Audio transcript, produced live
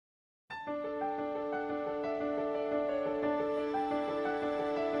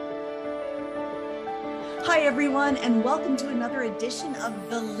Hi, everyone, and welcome to another edition of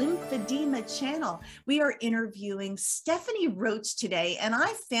the Lymphedema channel. We are interviewing Stephanie Roache today, and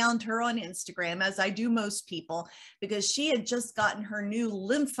I found her on Instagram, as I do most people, because she had just gotten her new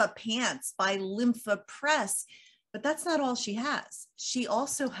Lympha pants by Lympha Press. But that's not all she has. She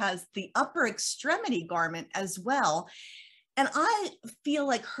also has the upper extremity garment as well. And I feel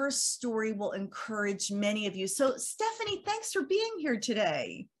like her story will encourage many of you. So, Stephanie, thanks for being here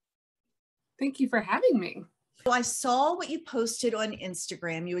today. Thank you for having me. So I saw what you posted on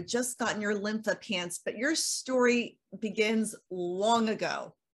Instagram. You had just gotten your Lympha pants, but your story begins long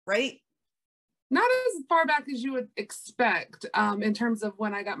ago, right? Not as far back as you would expect in terms of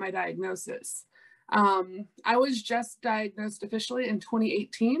when I got my diagnosis. I was just diagnosed officially in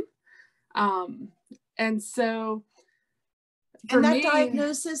 2018. And so for me,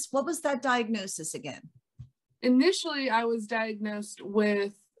 diagnosis, what was that diagnosis again? Initially, I was diagnosed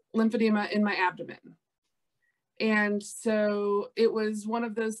with lymphedema in my abdomen. And so it was one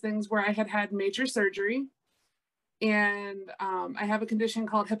of those things where I had major surgery, and I have a condition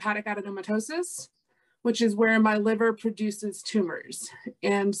called hepatic adenomatosis, which is where my liver produces tumors.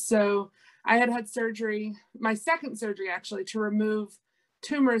 And so I had surgery, my second surgery actually, to remove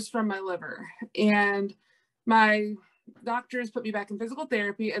tumors from my liver. And my doctors put me back in physical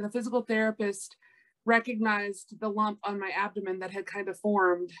therapy, and the physical therapist recognized the lump on my abdomen that had kind of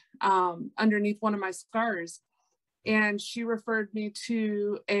formed underneath one of my scars. And she referred me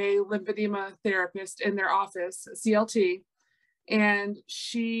to a lymphedema therapist in their office, CLT. And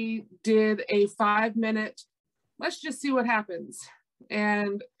she did a 5-minute, let's just see what happens.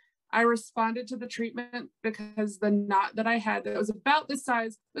 And I responded to the treatment because the knot that I had, that was about this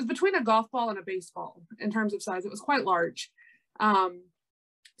size, it was between a golf ball and a baseball in terms of size. It was quite large.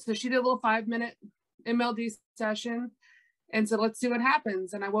 So she did a little 5-minute MLD session and said, let's see what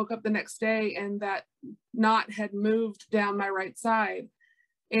happens. And I woke up the next day and that knot had moved down my right side.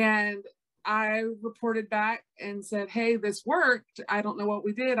 And I reported back and said, hey, this worked. I don't know what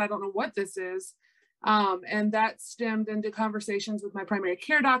we did. I don't know what this is. And that stemmed into conversations with my primary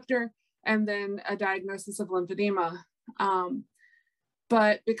care doctor and then a diagnosis of lymphedema.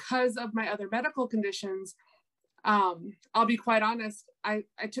 But because of my other medical conditions, I'll be quite honest, I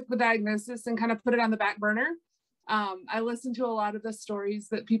took the diagnosis and kind of put it on the back burner. I listened to a lot of the stories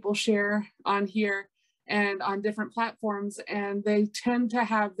that people share on here and on different platforms, and they tend to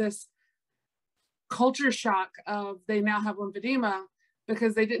have this culture shock of they now have lymphedema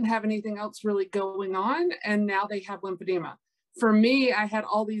because they didn't have anything else really going on, and now they have lymphedema. For me, I had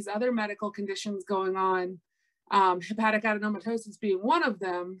all these other medical conditions going on, hepatic adenomatosis being one of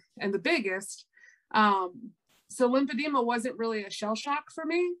them and the biggest. So lymphedema wasn't really a shell shock for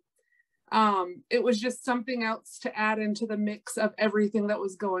me. It was just something else to add into the mix of everything that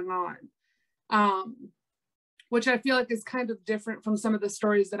was going on, which I feel like is kind of different from some of the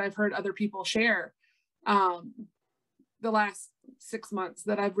stories that I've heard other people share the last 6 months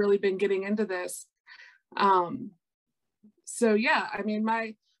that I've really been getting into this. So yeah, I mean,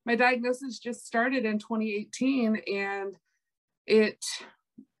 my diagnosis just started in 2018, and it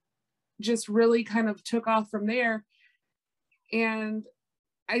just really kind of took off from there. And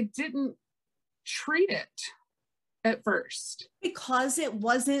I didn't treat it at first. Because it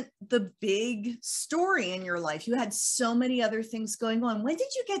wasn't the big story in your life. You had so many other things going on. When did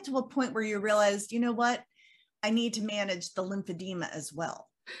you get to a point where you realized, you know what, I need to manage the lymphedema as well?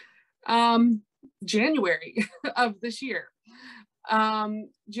 January of this year.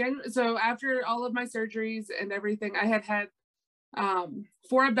 So after all of my surgeries and everything, I had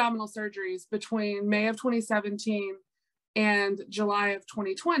 4 abdominal surgeries between May of 2017 and July of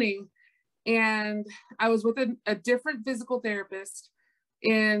 2020. And I was with a different physical therapist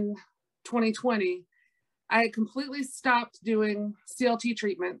in 2020. I had completely stopped doing CLT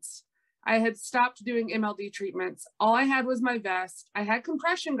treatments. I had stopped doing MLD treatments. All I had was my vest. I had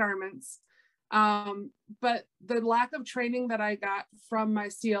compression garments, but the lack of training that I got from my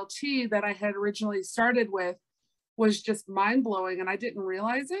CLT that I had originally started with was just mind-blowing, and I didn't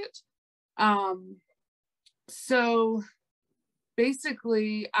realize it. So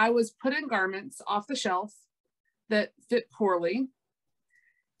basically, I was put in garments off the shelf that fit poorly,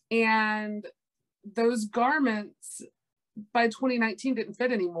 and those garments by 2019 didn't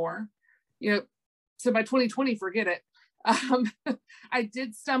fit anymore. So by 2020, forget it. I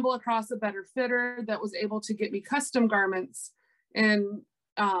did stumble across a better fitter that was able to get me custom garments in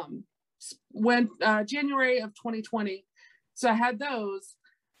January of 2020. So I had those.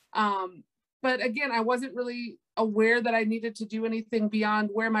 But again, I wasn't really aware that I needed to do anything beyond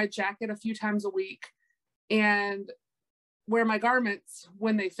wear my jacket a few times a week and wear my garments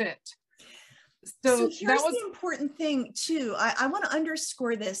when they fit. So So that here's was, the important thing too. I want to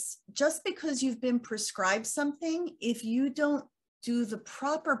underscore this. Just because you've been prescribed something, if you don't do the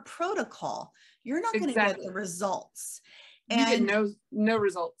proper protocol, you're not going to get the exactly, results. you get And no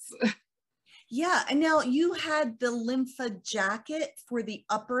results. yeah, and now you had the lympha jacket for the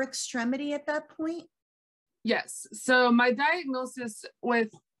upper extremity at that point. Yes. So my diagnosis with,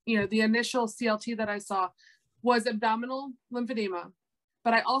 the initial CLT that I saw was abdominal lymphedema,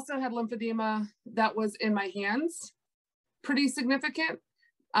 but I also had lymphedema that was in my hands, pretty significant.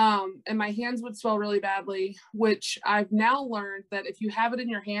 And my hands would swell really badly, which I've now learned that if you have it in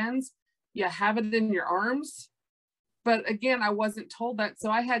your hands, you have it in your arms. But again, I wasn't told that. So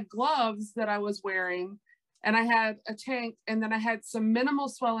I had gloves that I was wearing, and I had a tank, and then I had some minimal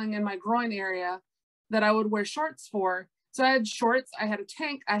swelling in my groin area that I would wear shorts for. So I had shorts, I had a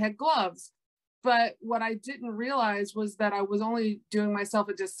tank, I had gloves. But what I didn't realize was that I was only doing myself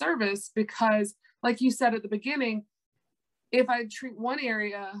a disservice because, like you said at the beginning, if I treat one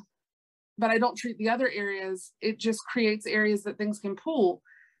area, but I don't treat the other areas, it just creates areas that things can pool.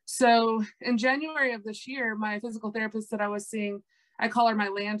 So in January of this year, my physical therapist that I was seeing, I call her my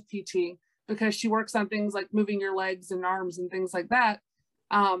land PT because she works on things like moving your legs and arms and things like that.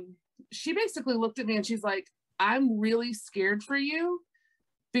 She basically looked at me and she's like, I'm really scared for you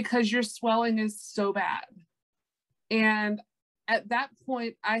because your swelling is so bad. And at that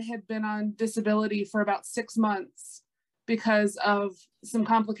point, I had been on disability for about 6 months because of some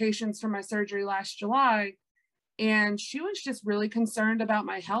complications from my surgery last July. And she was just really concerned about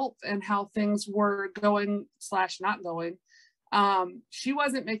my health and how things were going / not going. She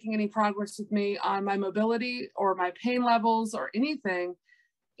wasn't making any progress with me on my mobility or my pain levels or anything.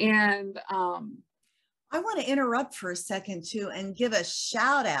 And I want to interrupt for a second too and give a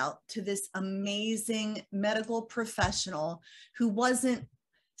shout out to this amazing medical professional who wasn't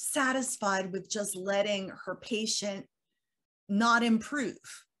satisfied with just letting her patient not improve.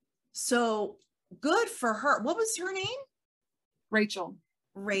 So good for her. What was her name? Rachel.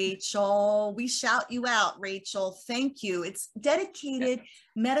 Rachel, we shout you out, Rachel. Thank you. It's dedicated Yeah.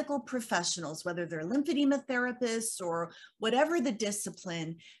 medical professionals, whether they're lymphedema therapists or whatever the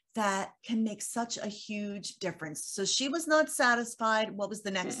discipline, that can make such a huge difference. So she was not satisfied. What was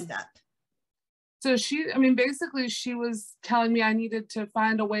the next step? So basically she was telling me I needed to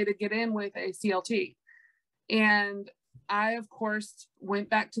find a way to get in with a CLT. And I, of course, went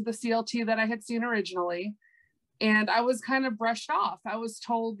back to the CLT that I had seen originally. And I was kind of brushed off. I was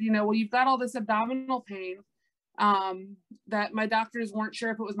told, well, you've got all this abdominal pain, that my doctors weren't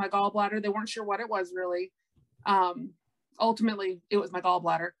sure if it was my gallbladder. They weren't sure what it was really. Ultimately, it was my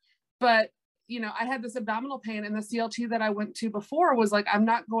gallbladder. But, I had this abdominal pain, and the CLT that I went to before was like, I'm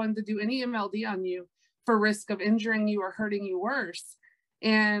not going to do any MLD on you for risk of injuring you or hurting you worse.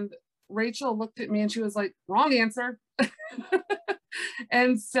 And Rachel looked at me and she was like, wrong answer.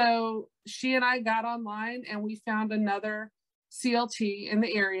 And so she and I got online and we found another CLT in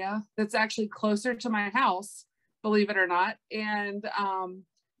the area that's actually closer to my house, believe it or not. And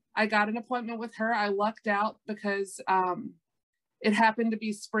I got an appointment with her. I lucked out because it happened to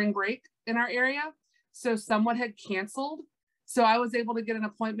be spring break in our area. So someone had canceled. So I was able to get an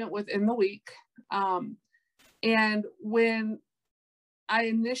appointment within the week. And when I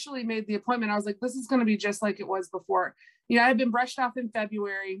initially made the appointment, I was like, this is going to be just like it was before. I had been brushed off in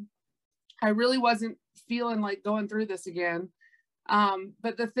February. I really wasn't feeling like going through this again.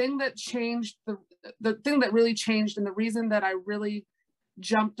 But the thing that changed, the thing that really changed, and the reason that I really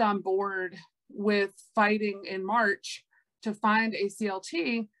jumped on board with fighting in March to find a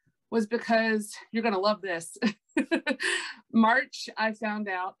CLT was because you're going to love this. March, I found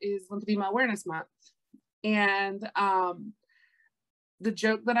out, is Lymphedema Awareness Month. And the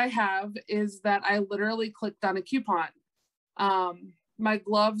joke that I have is that I literally clicked on a coupon. My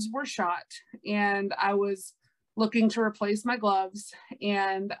gloves were shot and I was looking to replace my gloves.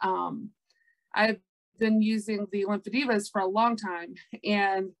 And I've been using the lymphedemas for a long time,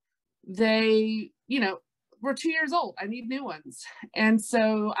 and they, were 2 years old. I need new ones. And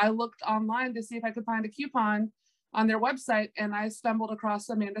so I looked online to see if I could find a coupon on their website, and I stumbled across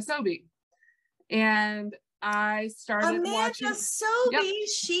Amanda Sobey. And I started watching. Amanda Sobey, yep.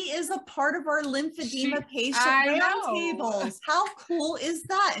 She is a part of our lymphedema patient roundtables. How cool is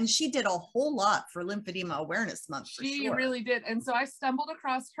that? And she did a whole lot for Lymphedema Awareness Month, for she sure. really did. And so I stumbled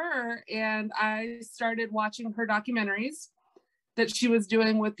across her and I started watching her documentaries that she was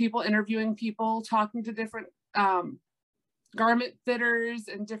doing with people, interviewing people, talking to different garment fitters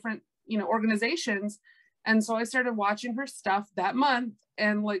and different, organizations. And so I started watching her stuff that month,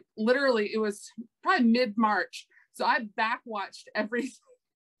 and like literally it was probably mid-March. So I back watched everything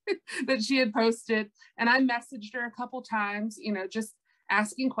that she had posted. And I messaged her a couple times, you know, just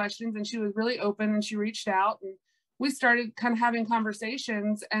asking questions, and she was really open, and she reached out, and we started kind of having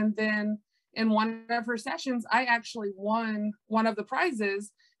conversations. And then in one of her sessions, I actually won one of the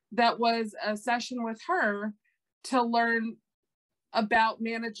prizes that was a session with her to learn about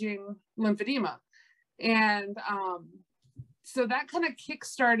managing lymphedema. And so that kind of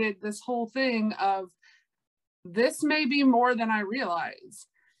kickstarted this whole thing of, this may be more than I realize,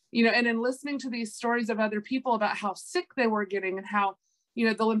 you know. And in listening to these stories of other people about how sick they were getting, and how, you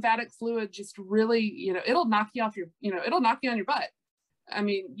know, the lymphatic fluid just really, you know, it'll knock you off your, you know, it'll knock you on your butt. I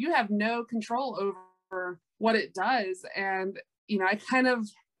mean, you have no control over what it does. And, you know, I kind of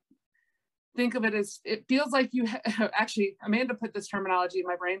think of it as, it feels like you actually, Amanda put this terminology in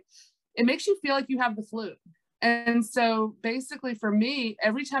my brain. It makes you feel like you have the flu. And so basically for me,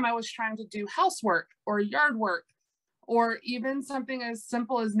 every time I was trying to do housework or yard work, or even something as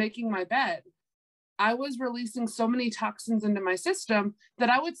simple as making my bed, I was releasing so many toxins into my system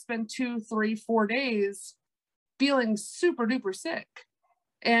that I would spend 2, 3, 4 days feeling super duper sick.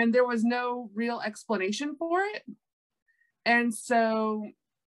 And there was no real explanation for it. And so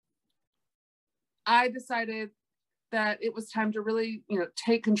I decided that it was time to really, you know,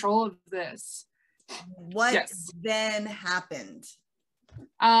 take control of this. What then happened?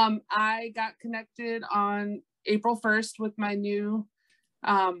 I got connected on April 1st with my new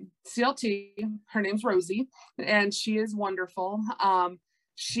CLT. Her name's Rosie, and she is wonderful.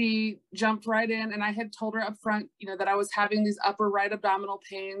 She jumped right in, and I had told her up front, you know, that I was having these upper right abdominal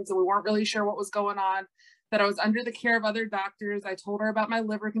pains, and we weren't really sure what was going on, that I was under the care of other doctors. I told her about my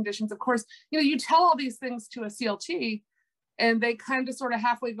liver conditions. Of course, you know, you tell all these things to a CLT, and they kind of sort of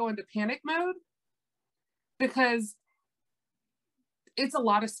halfway go into panic mode, because it's a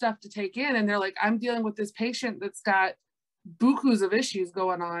lot of stuff to take in. And they're like, I'm dealing with this patient that's got bukus of issues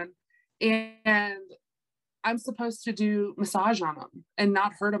going on, and I'm supposed to do massage on them and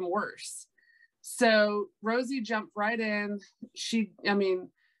not hurt them worse. So Rosie jumped right in. She, I mean,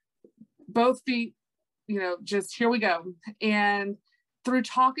 both feet, you know, just here we go. And through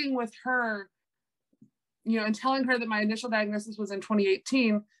talking with her, you know, and telling her that my initial diagnosis was in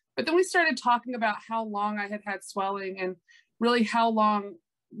 2018, but then we started talking about how long I had had swelling, and really how long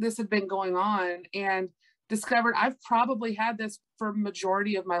this had been going on, and discovered I've probably had this for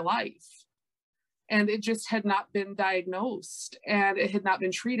majority of my life. And it just had not been diagnosed, and it had not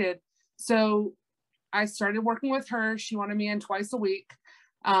been treated. So I started working with her. She wanted me in twice a week.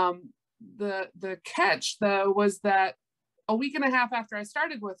 The catch though was that a week and a half after I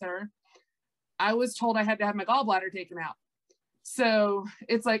started with her, I was told I had to have my gallbladder taken out. So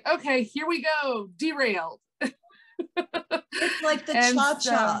it's like, okay, here we go, derailed. It's like the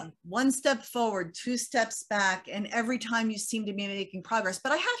cha-cha, one step forward, 2 steps back, and every time you seem to be making progress.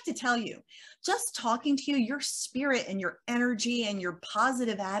 But I have to tell you, just talking to you, your spirit and your energy and your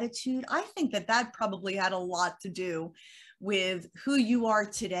positive attitude, I think that that probably had a lot to do with who you are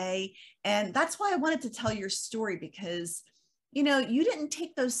today. And that's why I wanted to tell your story, because, you know, you didn't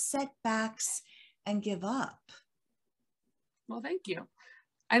take those setbacks and give up. Well, thank you.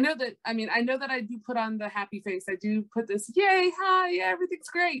 I know that I do put on the happy face. I do put this, yay, hi, yeah, everything's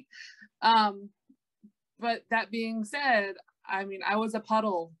great. But that being said, I mean, I was a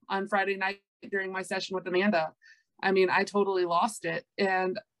puddle on Friday night during my session with Amanda. I mean, I totally lost it.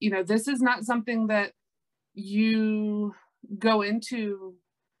 And, you know, this is not something that you go into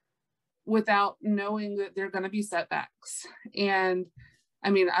without knowing that there are going to be setbacks. And I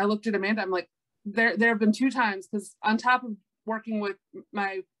mean, I looked at Amanda, I'm like, there have been 2 times, because on top of working with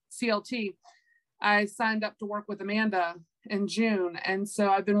my CLT, I signed up to work with Amanda in June. And so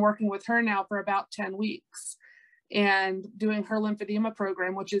I've been working with her now for about 10 weeks and doing her lymphedema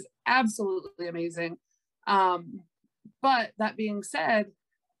program, which is absolutely amazing. But that being said,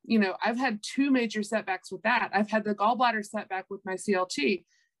 you know, I've had 2 major setbacks with that. I've had the gallbladder setback with my CLT.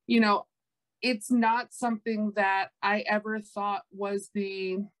 You know, it's not something that I ever thought was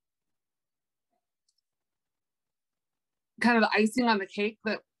the kind of the icing on the cake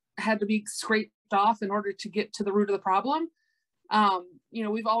that had to be scraped off in order to get to the root of the problem. You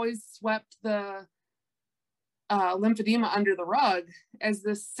know, we've always swept the lymphedema under the rug as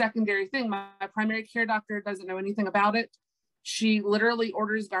this secondary thing. My primary care doctor doesn't know anything about it. She literally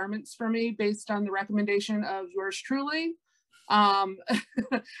orders garments for me based on the recommendation of yours truly. I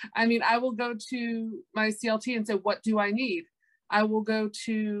mean, I will go to my CLT and say, what do I need? I will go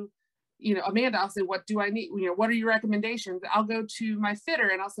to, you know, Amanda, I'll say, what do I need? You know, what are your recommendations? I'll go to my fitter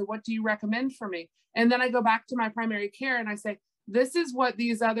and I'll say, what do you recommend for me? And then I go back to my primary care and I say, this is what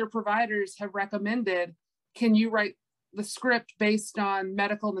these other providers have recommended. Can you write the script based on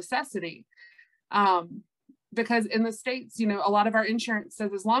medical necessity. Because in the States, you know, a lot of our insurance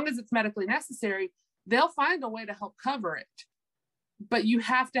says as long as it's medically necessary, they'll find a way to help cover it. But you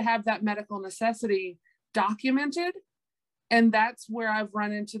have to have that medical necessity documented. And that's where I've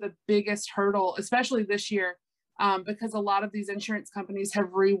run into the biggest hurdle, especially this year, because a lot of these insurance companies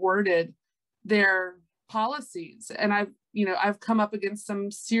have reworded their policies. And I've come up against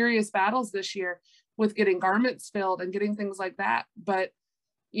some serious battles this year with getting garments filled and getting things like that. But,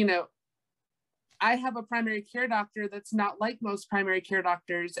 you know, I have a primary care doctor that's not like most primary care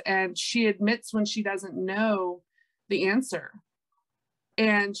doctors, and she admits when she doesn't know the answer.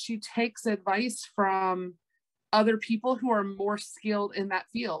 And she takes advice from other people who are more skilled in that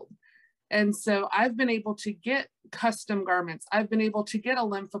field. And so I've been able to get custom garments. I've been able to get a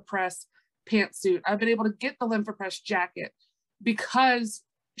Lymphopress pantsuit. I've been able to get the Lymphopress jacket because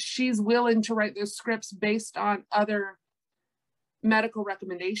she's willing to write those scripts based on other medical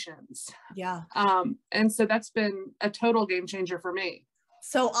recommendations. Yeah. And so that's been a total game changer for me.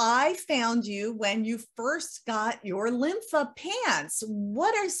 So I found you when you first got your Lympha pants.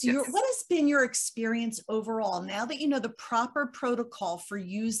 What has been your experience overall now that you know the proper protocol for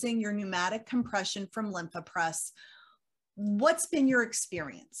using your pneumatic compression from Lymphopress? What's been your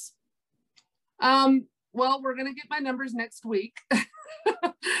experience? Well, we're going to get my numbers next week.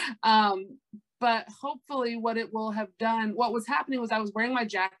 But hopefully what it will have done, what was happening was I was wearing my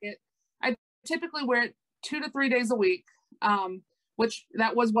jacket. I typically wear it 2 to 3 days a week, which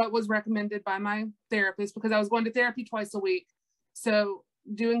that was what was recommended by my therapist because I was going to therapy twice a week. So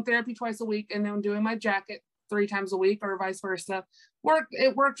doing therapy twice a week and then doing my jacket 3 times a week or vice versa,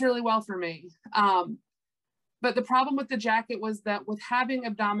 it worked really well for me. But the problem with the jacket was that with having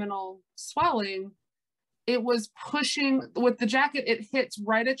abdominal swelling, it was pushing, with the jacket, it hits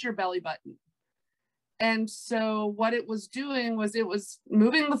right at your belly button. And so what it was doing was it was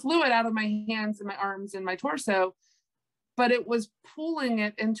moving the fluid out of my hands and my arms and my torso, but it was pulling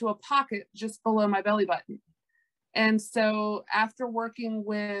it into a pocket just below my belly button. And so after working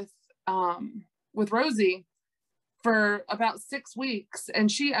with Rosie for about 6 weeks,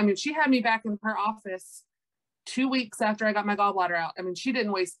 and she had me back in her office 2 weeks after I got my gallbladder out. I mean, she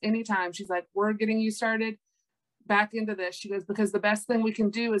didn't waste any time. She's like, we're getting you started back into this. She goes, because the best thing we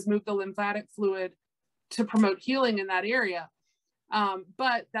can do is move the lymphatic fluid to promote healing in that area.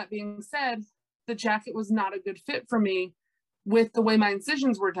 But that being said, the jacket was not a good fit for me with the way my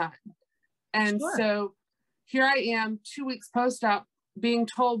incisions were done. And so here I am 2 weeks post-op being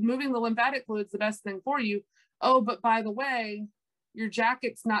told moving the lymphatic fluid is the best thing for you. Oh, but by the way, your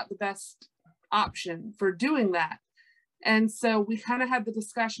jacket's not the best option for doing that. And so we kind of had the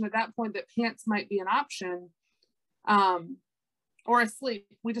discussion at that point that pants might be an option, or a sleeve.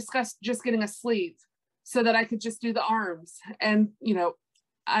 We discussed just getting a sleeve so that I could just do the arms. And, you know,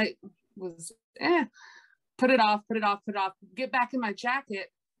 I was, put it off, get back in my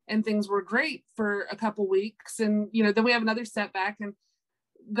jacket, and things were great for a couple weeks. And, you know, then we have another setback, and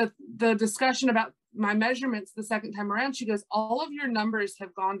the discussion about my measurements the second time around, she goes, all of your numbers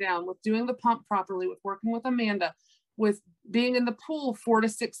have gone down with doing the pump properly, with working with Amanda, with being in the pool 4 to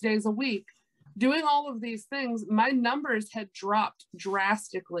 6 days a week, doing all of these things. My numbers had dropped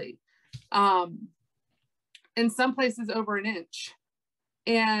drastically. In some places over an inch,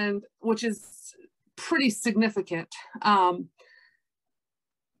 and which is pretty significant.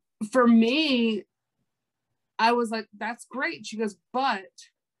 For me, I was like, that's great. She goes, but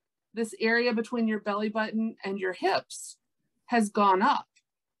this area between your belly button and your hips has gone up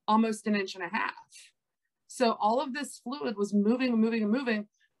almost 1.5 inches. So all of this fluid was moving,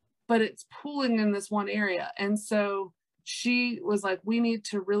 but it's pooling in this one area. And so she was like, we need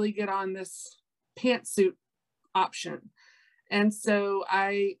to really get on this pantsuit option. And so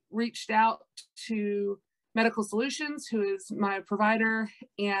I reached out to Medical Solutions, who is my provider,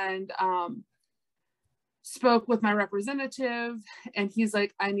 and spoke with my representative, and he's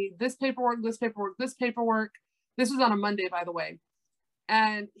like, I need this paperwork. This was on a Monday, by the way.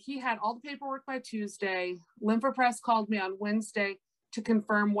 And he had all the paperwork by Tuesday. Lymphopress called me on Wednesday to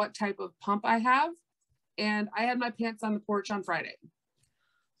confirm what type of pump I have. And I had my pants on the porch on Friday.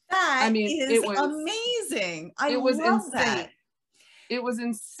 It was amazing. It was insane. That. It was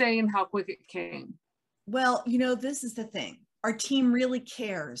insane how quick it came. Well, you know, this is the thing. Our team really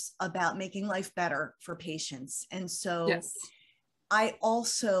cares about making life better for patients. And so yes. I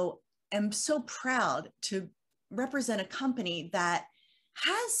also am so proud to represent a company that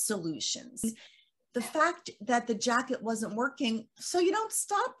has solutions. the fact that the jacket wasn't working, so you don't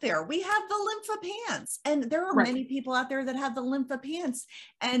stop there. We have the Lympha pants, and there are many people out there that have the Lympha pants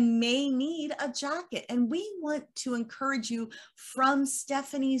and may need a jacket. And we want to encourage you from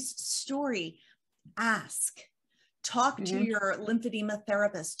Stephanie's story. Ask, talk to your lymphedema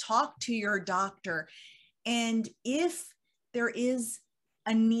therapist, talk to your doctor. And if there is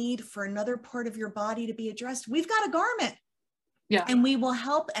a need for another part of your body to be addressed, we've got a garment. Yeah. And we will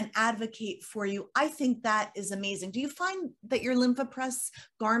help and advocate for you. I think that is amazing. Do you find that your LymphaPress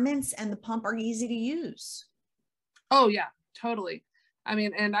garments and the pump are easy to use? Oh yeah, totally. I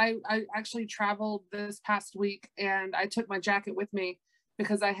mean, and I actually traveled this past week, and I took my jacket with me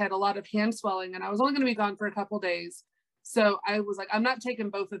because I had a lot of hand swelling, and I was only going to be gone for a couple of days. So I was like, I'm not taking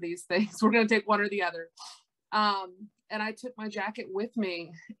both of these things. We're going to take one or the other. And I took my jacket with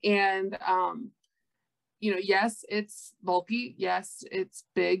me, and you know, yes, it's bulky. Yes, it's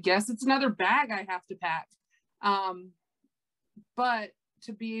big. Yes, it's another bag I have to pack. But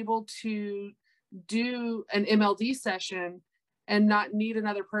to be able to do an MLD session and not need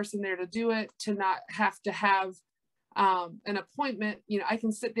another person there to do it, to not have to have an appointment, you know, I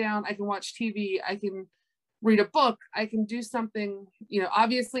can sit down, I can watch TV, I can read a book, I can do something, you know,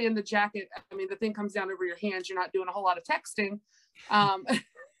 obviously in the jacket, I mean, the thing comes down over your hands, you're not doing a whole lot of texting.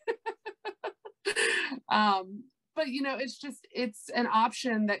 But you know, it's an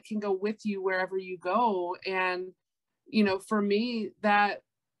option that can go with you wherever you go. And, you know, for me, that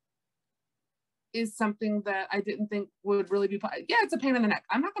is something that I didn't think would really be, yeah, it's a pain in the neck.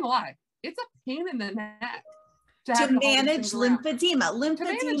 I'm not going to lie. It's a pain in the neck to manage lymphedema.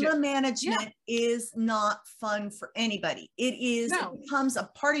 Lymphedema management is not fun for anybody. It is, it becomes a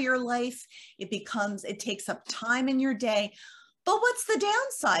part of your life. It takes up time in your day. But what's the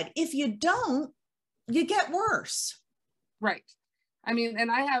downside? If you don't, you get worse. Right. I mean, and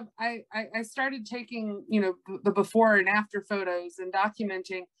I started taking, you know, the before and after photos and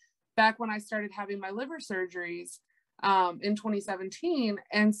documenting back when I started having my liver surgeries in 2017.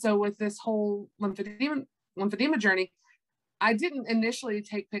 And so with this whole lymphedema journey, I didn't initially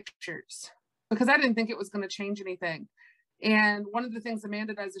take pictures because I didn't think it was going to change anything. And one of the things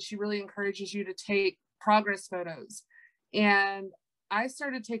Amanda does is she really encourages you to take progress photos. And I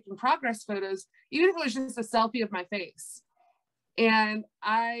started taking progress photos, even if it was just a selfie of my face. And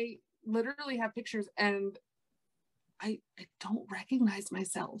I literally have pictures, and I don't recognize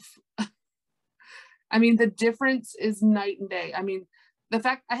myself. I mean, the difference is night and day. I mean, the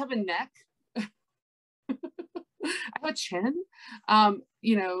fact I have a neck, I have a chin,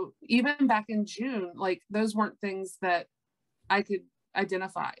 you know, even back in June, like those weren't things that I could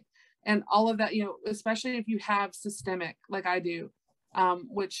identify. And all of that, you know, especially if you have systemic, like I do,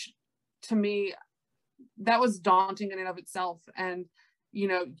 which to me, that was daunting in and of itself. And, you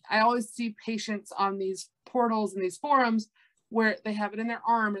know, I always see patients on these portals and these forums where they have it in their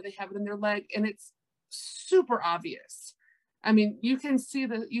arm or they have it in their leg, and it's super obvious. I mean, you can see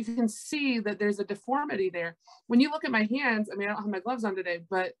that there's a deformity there. When you look at my hands, I mean, I don't have my gloves on today,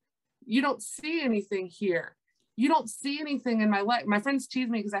 but you don't see anything here. You don't see anything in my leg. My friends tease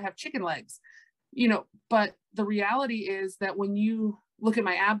me because I have chicken legs, you know, but the reality is that when you look at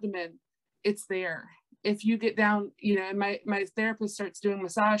my abdomen, it's there. If you get down, you know, and my therapist starts doing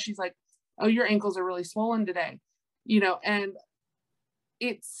massage, she's like, oh, your ankles are really swollen today, you know, and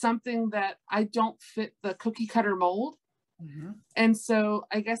it's something that I don't fit the cookie cutter mold. Mm-hmm. And so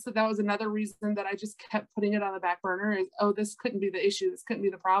I guess that was another reason that I just kept putting it on the back burner is, oh, this couldn't be the issue. This couldn't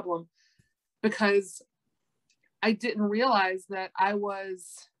be the problem, because I didn't realize that I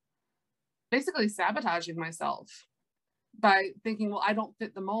was basically sabotaging myself by thinking, well, I don't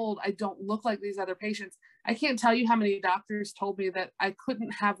fit the mold. I don't look like these other patients. I can't tell you how many doctors told me that I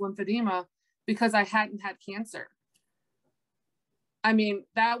couldn't have lymphedema because I hadn't had cancer. I mean,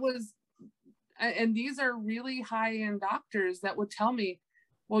 and these are really high-end doctors that would tell me,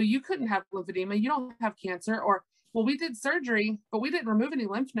 well, you couldn't have lymphedema. You don't have cancer. Or, well, we did surgery, but we didn't remove any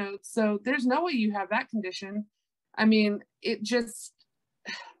lymph nodes. So there's no way you have that condition. I mean, it's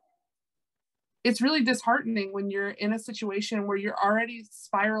really disheartening when you're in a situation where you're already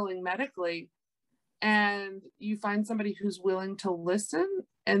spiraling medically and you find somebody who's willing to listen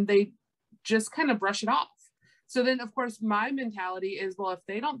and they just kind of brush it off. So then, of course, my mentality is, well, if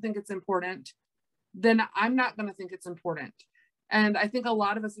they don't think it's important, then I'm not going to think it's important. And I think a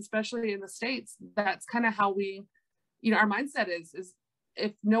lot of us, especially in the States, that's kind of how we, you know, our mindset is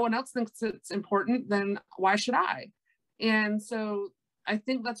if no one else thinks it's important, then why should I? And so I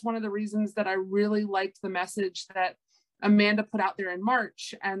think that's one of the reasons that I really liked the message that Amanda put out there in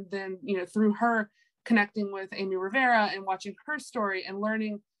March. And then, you know, through her connecting with Amy Rivera and watching her story and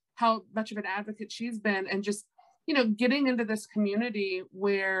learning how much of an advocate she's been, and just, getting into this community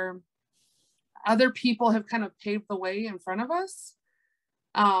where other people have kind of paved the way in front of us.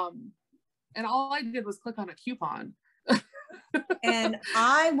 And all I did was click on a coupon. And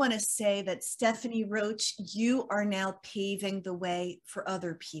I want to say that Stephanie Roache, you are now paving the way for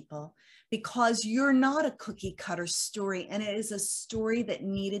other people, because you're not a cookie cutter story, and it is a story that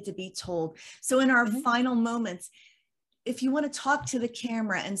needed to be told. So in our final moments, if you want to talk to the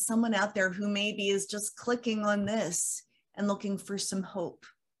camera and someone out there who maybe is just clicking on this and looking for some hope,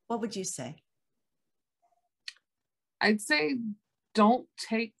 what would you say? I'd say don't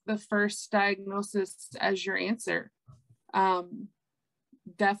take the first diagnosis as your answer.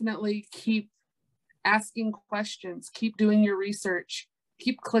 Definitely keep asking questions, keep doing your research,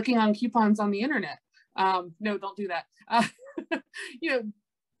 keep clicking on coupons on the internet. No, don't do that.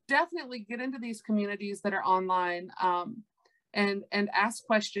 Definitely get into these communities that are online, and ask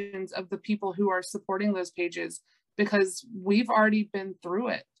questions of the people who are supporting those pages, because we've already been through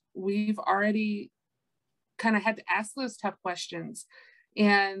it. We've already kind of had to ask those tough questions,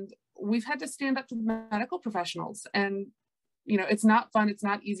 and we've had to stand up to the medical professionals. And it's not fun, it's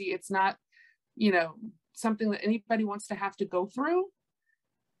not easy, it's not something that anybody wants to have to go through.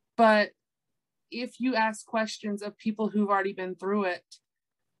 But if you ask questions of people who've already been through it,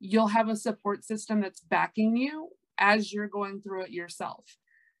 you'll have a support system that's backing you as you're going through it yourself.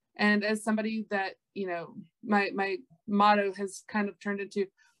 And as somebody that, my motto has kind of turned into,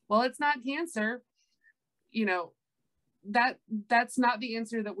 well, it's not cancer, that's not the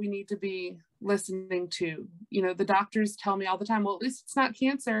answer that we need to be listening to. The doctors tell me all the time, well, at least it's not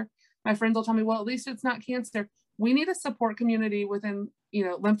cancer. My friends will tell me, well, at least it's not cancer. We need a support community within,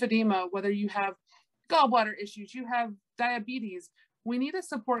 lymphedema, whether you have gallbladder issues, you have diabetes. We need a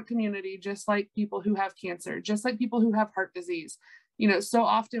support community, just like people who have cancer, just like people who have heart disease. So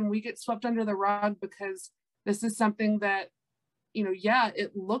often we get swept under the rug because this is something that,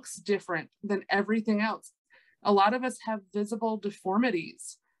 it looks different than everything else. A lot of us have visible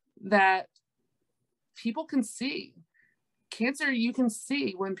deformities that people can see. Cancer, you can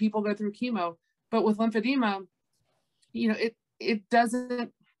see when people go through chemo, but with lymphedema, it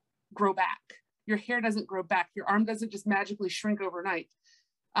doesn't grow back. Your hair doesn't grow back. Your arm doesn't just magically shrink overnight.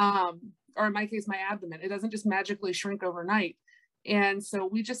 Or in my case, my abdomen, it doesn't just magically shrink overnight. And so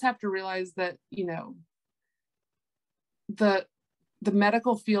we just have to realize that, the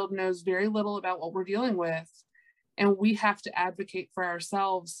medical field knows very little about what we're dealing with. And we have to advocate for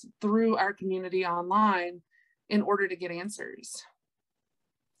ourselves through our community online in order to get answers.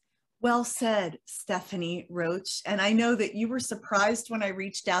 Well said, Stephanie Roache. And I know that you were surprised when I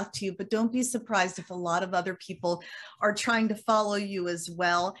reached out to you, but don't be surprised if a lot of other people are trying to follow you as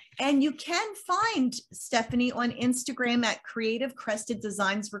well. And you can find Stephanie on Instagram at Creative Crested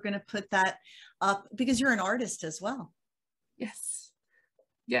Designs. We're going to put that up because you're an artist as well.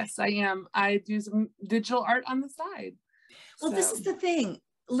 Yes, I am. I do some digital art on the side. Well, this is the thing.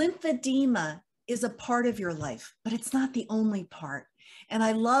 Lymphedema is a part of your life, but it's not the only part. And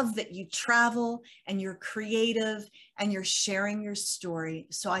I love that you travel and you're creative and you're sharing your story.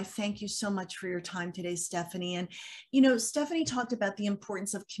 So I thank you so much for your time today, Stephanie. And, Stephanie talked about the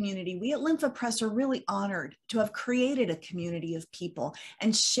importance of community. We at LymphaPress are really honored to have created a community of people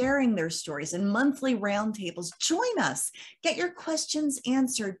and sharing their stories and monthly roundtables. Join us, get your questions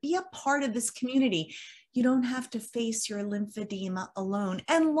answered, be a part of this community. You don't have to face your lymphedema alone.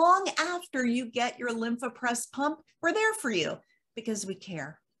 And long after you get your LymphaPress pump, we're there for you, because we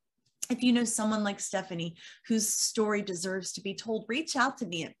care. If you know someone like Stephanie whose story deserves to be told, reach out to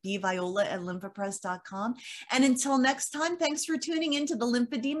me at bviola@lymphapress.com. And until next time, thanks for tuning into the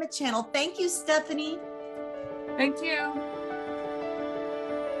Lymphedema channel. Thank you, Stephanie. Thank you.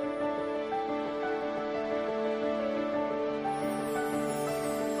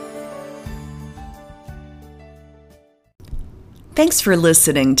 Thanks for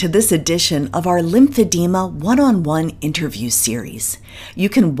listening to this edition of our Lymphedema one-on-one interview series. You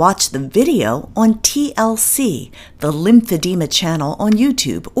can watch the video on TLC, the Lymphedema channel on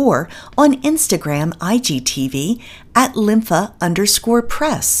YouTube, or on Instagram IGTV at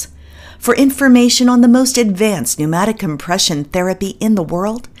lympha_press. For information on the most advanced pneumatic compression therapy in the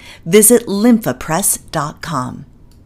world, visit lymphapress.com.